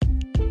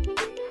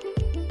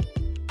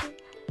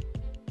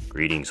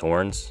Greetings,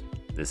 Horns.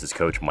 This is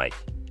Coach Mike,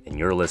 and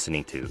you're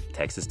listening to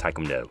Texas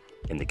Taekwondo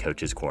in the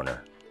Coach's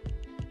Corner.